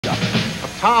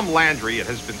Tom Landry, it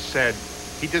has been said,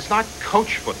 he does not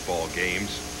coach football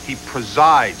games, he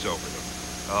presides over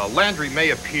them. Landry may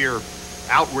appear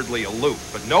outwardly aloof,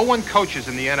 but no one coaches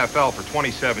in the NFL for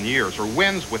 27 years or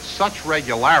wins with such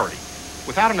regularity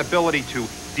without an ability to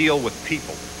deal with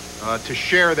people, to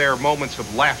share their moments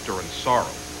of laughter and sorrow.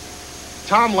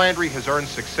 Tom Landry has earned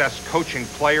success coaching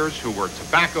players who were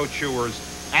tobacco chewers,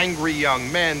 angry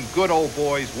young men, good old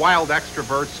boys, wild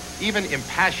extroverts, even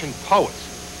impassioned poets.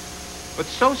 But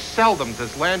so seldom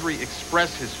does Landry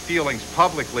express his feelings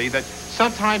publicly that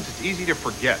sometimes it's easy to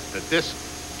forget that this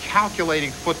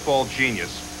calculating football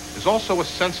genius is also a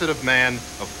sensitive man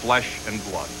of flesh and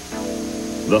blood.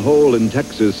 The hole in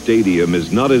Texas Stadium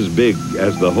is not as big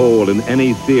as the hole in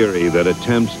any theory that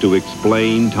attempts to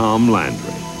explain Tom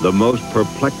Landry, the most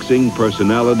perplexing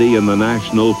personality in the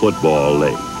National Football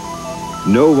League.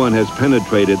 No one has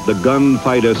penetrated the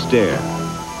gunfighter stare,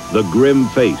 the grim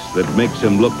face that makes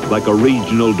him look like a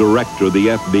regional director of the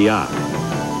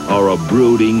FBI or a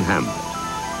brooding Hamlet.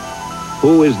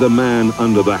 Who is the man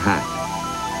under the hat?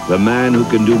 The man who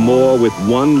can do more with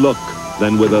one look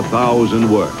than with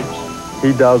 1,000 words.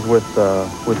 He does with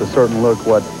a certain look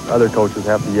what other coaches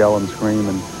have to yell and scream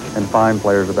and fine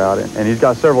players about it. And he's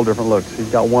got several different looks.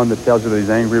 He's got one that tells you that he's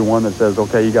angry, one that says,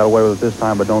 okay, you got away with it this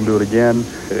time, but don't do it again.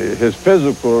 His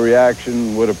physical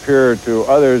reaction would appear to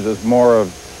others as more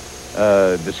of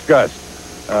disgust.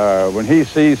 When he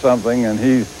sees something and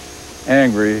he's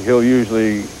angry, he'll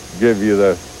usually give you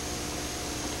the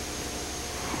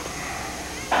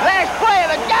last play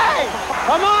of the game.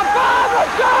 Come on, Bob,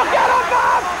 let's go, get him,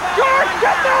 Bob. George,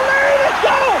 get the lead, let's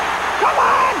go. Come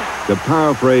on. To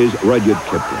paraphrase Rudyard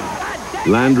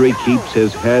Kipling, Landry keeps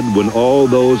his head when all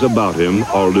those about him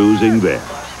are losing theirs.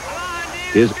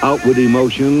 His outward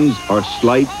emotions are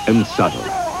slight and subtle.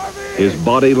 His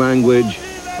body language,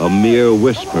 a mere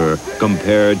whisper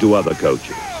compared to other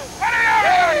coaches.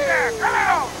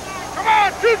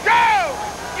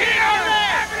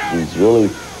 He's really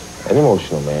an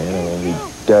emotional man. I mean,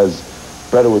 he does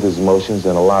better with his emotions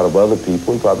than a lot of other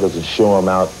people. He probably doesn't show them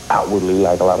out outwardly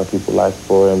like a lot of people like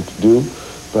for him to do,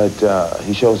 but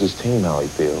he shows his team how he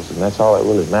feels, and that's all that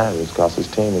really matters, because his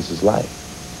team is his life.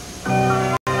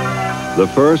 The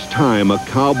first time a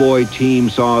Cowboy team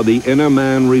saw the inner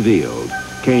man revealed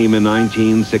came in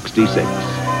 1966.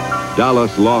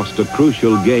 Dallas lost a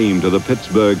crucial game to the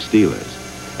Pittsburgh Steelers,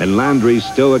 and Landry's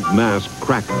stoic mask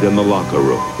cracked in the locker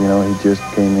room. You know, he just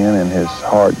came in and his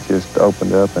heart just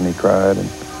opened up and he cried, and,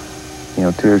 you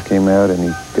know, tears came out, and he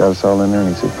got us all in there and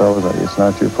he said, fellas, it's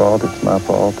not your fault, it's my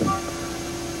fault.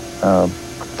 And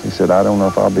he said, I don't know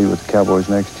if I'll be with the Cowboys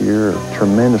next year. A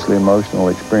tremendously emotional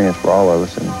experience for all of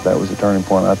us, and that was the turning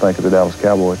point, I think, of the Dallas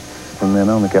Cowboys. From then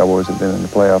on, the Cowboys have been in the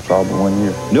playoffs all but 1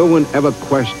 year. No one ever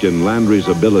questioned Landry's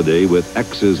ability with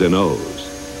X's and O's.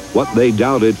 What they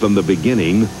doubted from the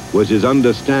beginning was his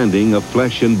understanding of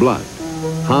flesh and blood.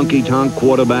 Honky-tonk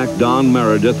quarterback Don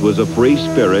Meredith was a free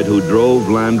spirit who drove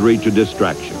Landry to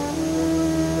distraction.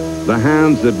 The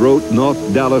hands that wrote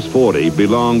North Dallas 40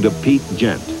 belonged to Pete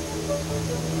Gent.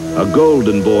 A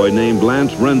golden boy named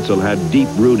Lance Rensel had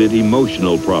deep-rooted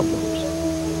emotional problems.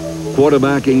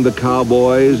 Quarterbacking the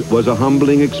Cowboys was a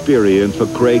humbling experience for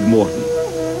Craig Morton.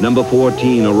 Number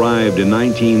 14 arrived in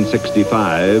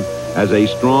 1965 as a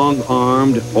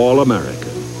strong-armed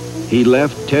All-American. He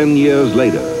left 10 years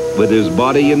later with his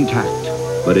body intact,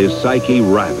 but his psyche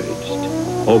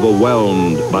ravaged,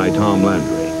 overwhelmed by Tom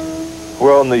Landry.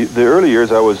 Well, in the early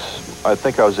years, I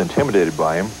think I was intimidated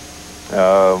by him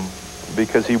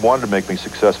because he wanted to make me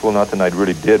successful. Nothing I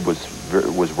really did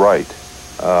was right.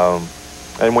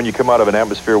 And when you come out of an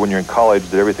atmosphere when you're in college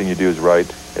that everything you do is right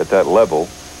at that level,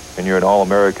 and you're an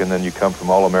All-American, then you come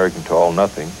from All-American to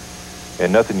All-Nothing,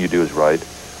 and nothing you do is right,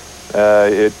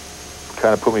 it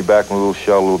kind of put me back in a little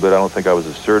shell a little bit. I don't think I was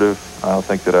assertive. I don't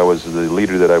think that I was the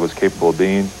leader that I was capable of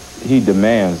being. He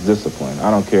demands discipline.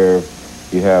 I don't care if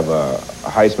you have a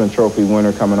Heisman Trophy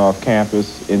winner coming off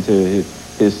campus into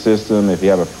his system, if you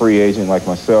have a free agent like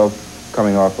myself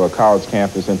coming off a college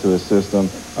campus into his system,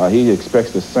 he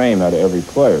expects the same out of every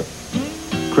player.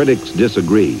 Critics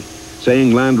disagree,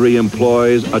 saying Landry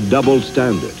employs a double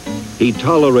standard. He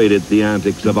tolerated the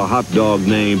antics of a hot dog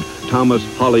named Thomas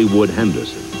Hollywood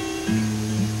Henderson.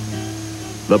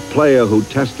 The player who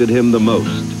tested him the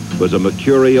most was a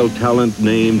mercurial talent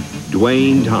named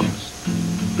Dwayne Thomas.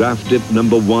 Drafted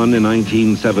number 1 in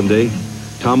 1970,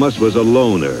 Thomas was a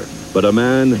loner, but a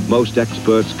man most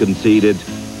experts conceded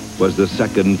was the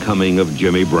second coming of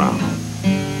Jimmy Brown.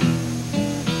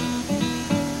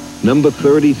 Number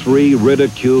 33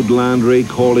 ridiculed Landry,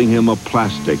 calling him a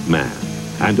plastic man,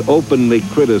 and openly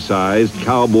criticized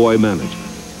Cowboy management.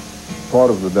 part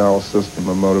of the Dallas system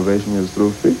of motivation is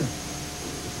through fear.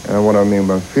 And what I mean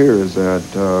by fear is that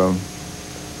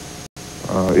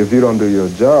if you don't do your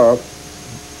job,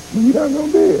 you're not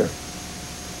going to be here.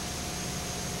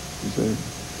 You see?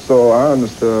 So I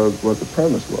understood what the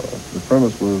premise was. The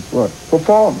premise was what?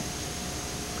 Performance.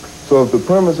 So if the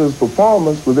premise is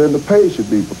performance, well, then the pay should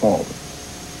be performance.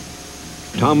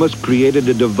 Thomas created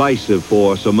a divisive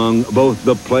force among both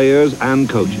the players and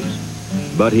coaches,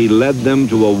 but he led them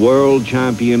to a world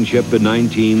championship in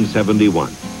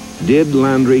 1971. Did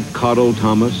Landry coddle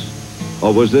Thomas,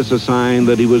 or was this a sign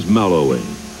that he was mellowing,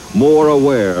 more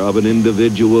aware of an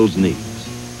individual's needs?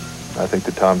 I think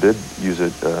that Tom did use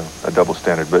a double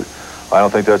standard, but I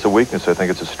don't think that's a weakness. I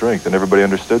think it's a strength, and everybody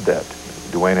understood that.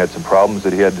 Dwayne had some problems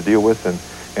that he had to deal with,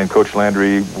 and Coach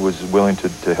Landry was willing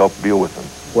to help deal with them.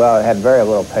 Well, I had very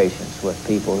little patience with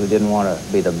people who didn't want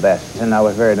to be the best, and I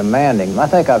was very demanding. I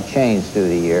think I've changed through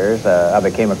the years. I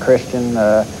became a Christian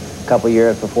a couple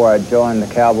years before I joined the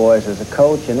Cowboys as a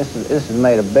coach, and this has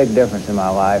made a big difference in my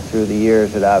life through the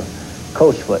years that I've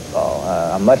coached football.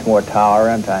 I'm much more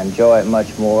tolerant. I enjoy it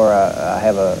much more. I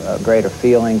have a greater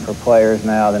feeling for players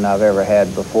now than I've ever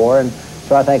had before, and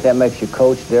so I think that makes you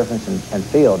coach different and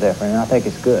feel different, and I think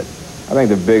it's good. I think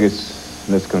the biggest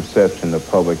misconception the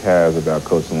public has about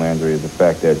Coach Landry is the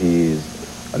fact that he's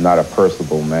not a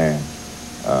personable man.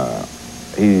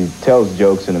 He tells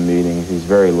jokes in the meetings. He's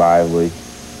very lively,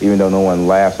 even though no one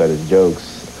laughs at his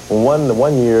jokes. Well,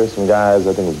 one year, some guys,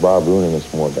 I think it was Bob Rooney and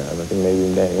some more guys, I think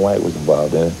maybe Danny White was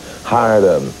involved in it, hired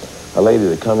a lady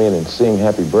to come in and sing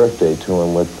happy birthday to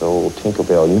him with the old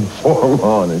Tinkerbell uniform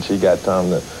on, and she got Tom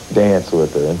to dance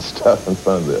with her and stuff in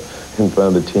front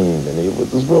of the team. And it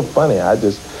was real funny.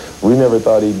 We never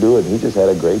thought he'd do it, and he just had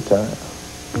a great time.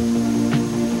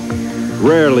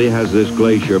 Rarely has this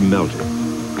glacier melted.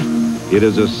 It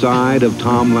is a side of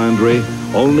Tom Landry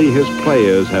only his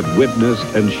players have witnessed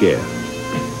and shared.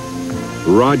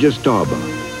 Roger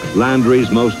Staubach,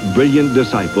 Landry's most brilliant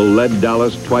disciple, led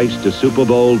Dallas twice to Super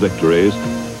Bowl victories,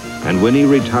 and when he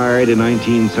retired in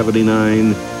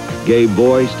 1979, gave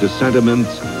voice to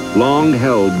sentiments long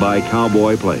held by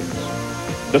Cowboy players.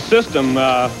 The system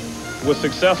was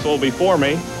successful before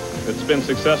me. It's been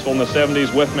successful in the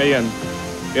 70s with me, and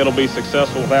it'll be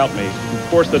successful without me. Of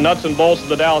course, the nuts and bolts of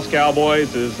the Dallas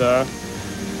Cowboys is a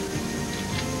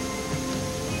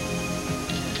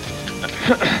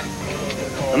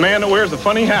man that wears a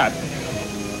funny hat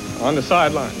on the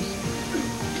sidelines.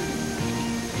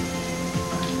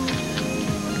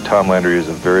 Tom Landry is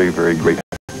a very, very great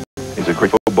man. He's a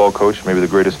great football coach, maybe the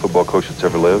greatest football coach that's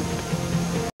ever lived.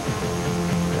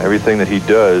 Everything that he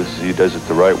does it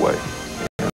the right way.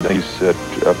 He's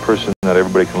a person that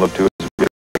everybody can look to.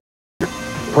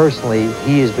 Personally,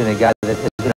 he has been a guy that has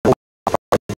been a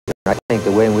I think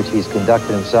the way in which he's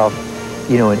conducted himself,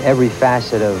 you know, in every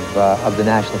facet of the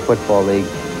National Football League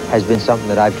has been something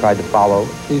that I've tried to follow.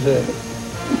 He's the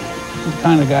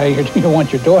kind of guy you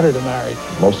want your daughter to marry.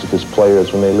 Most of his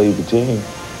players, when they leave the team,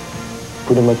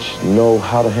 pretty much know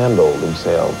how to handle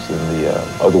themselves in the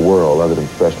other world other than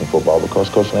professional football because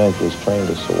Coach Landry has trained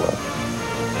us so well.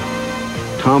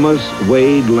 Thomas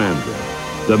Wade Landry,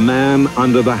 the man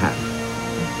under the hat.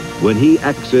 When he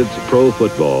exits pro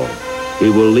football, he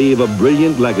will leave a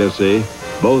brilliant legacy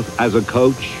both as a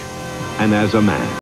coach and as a man.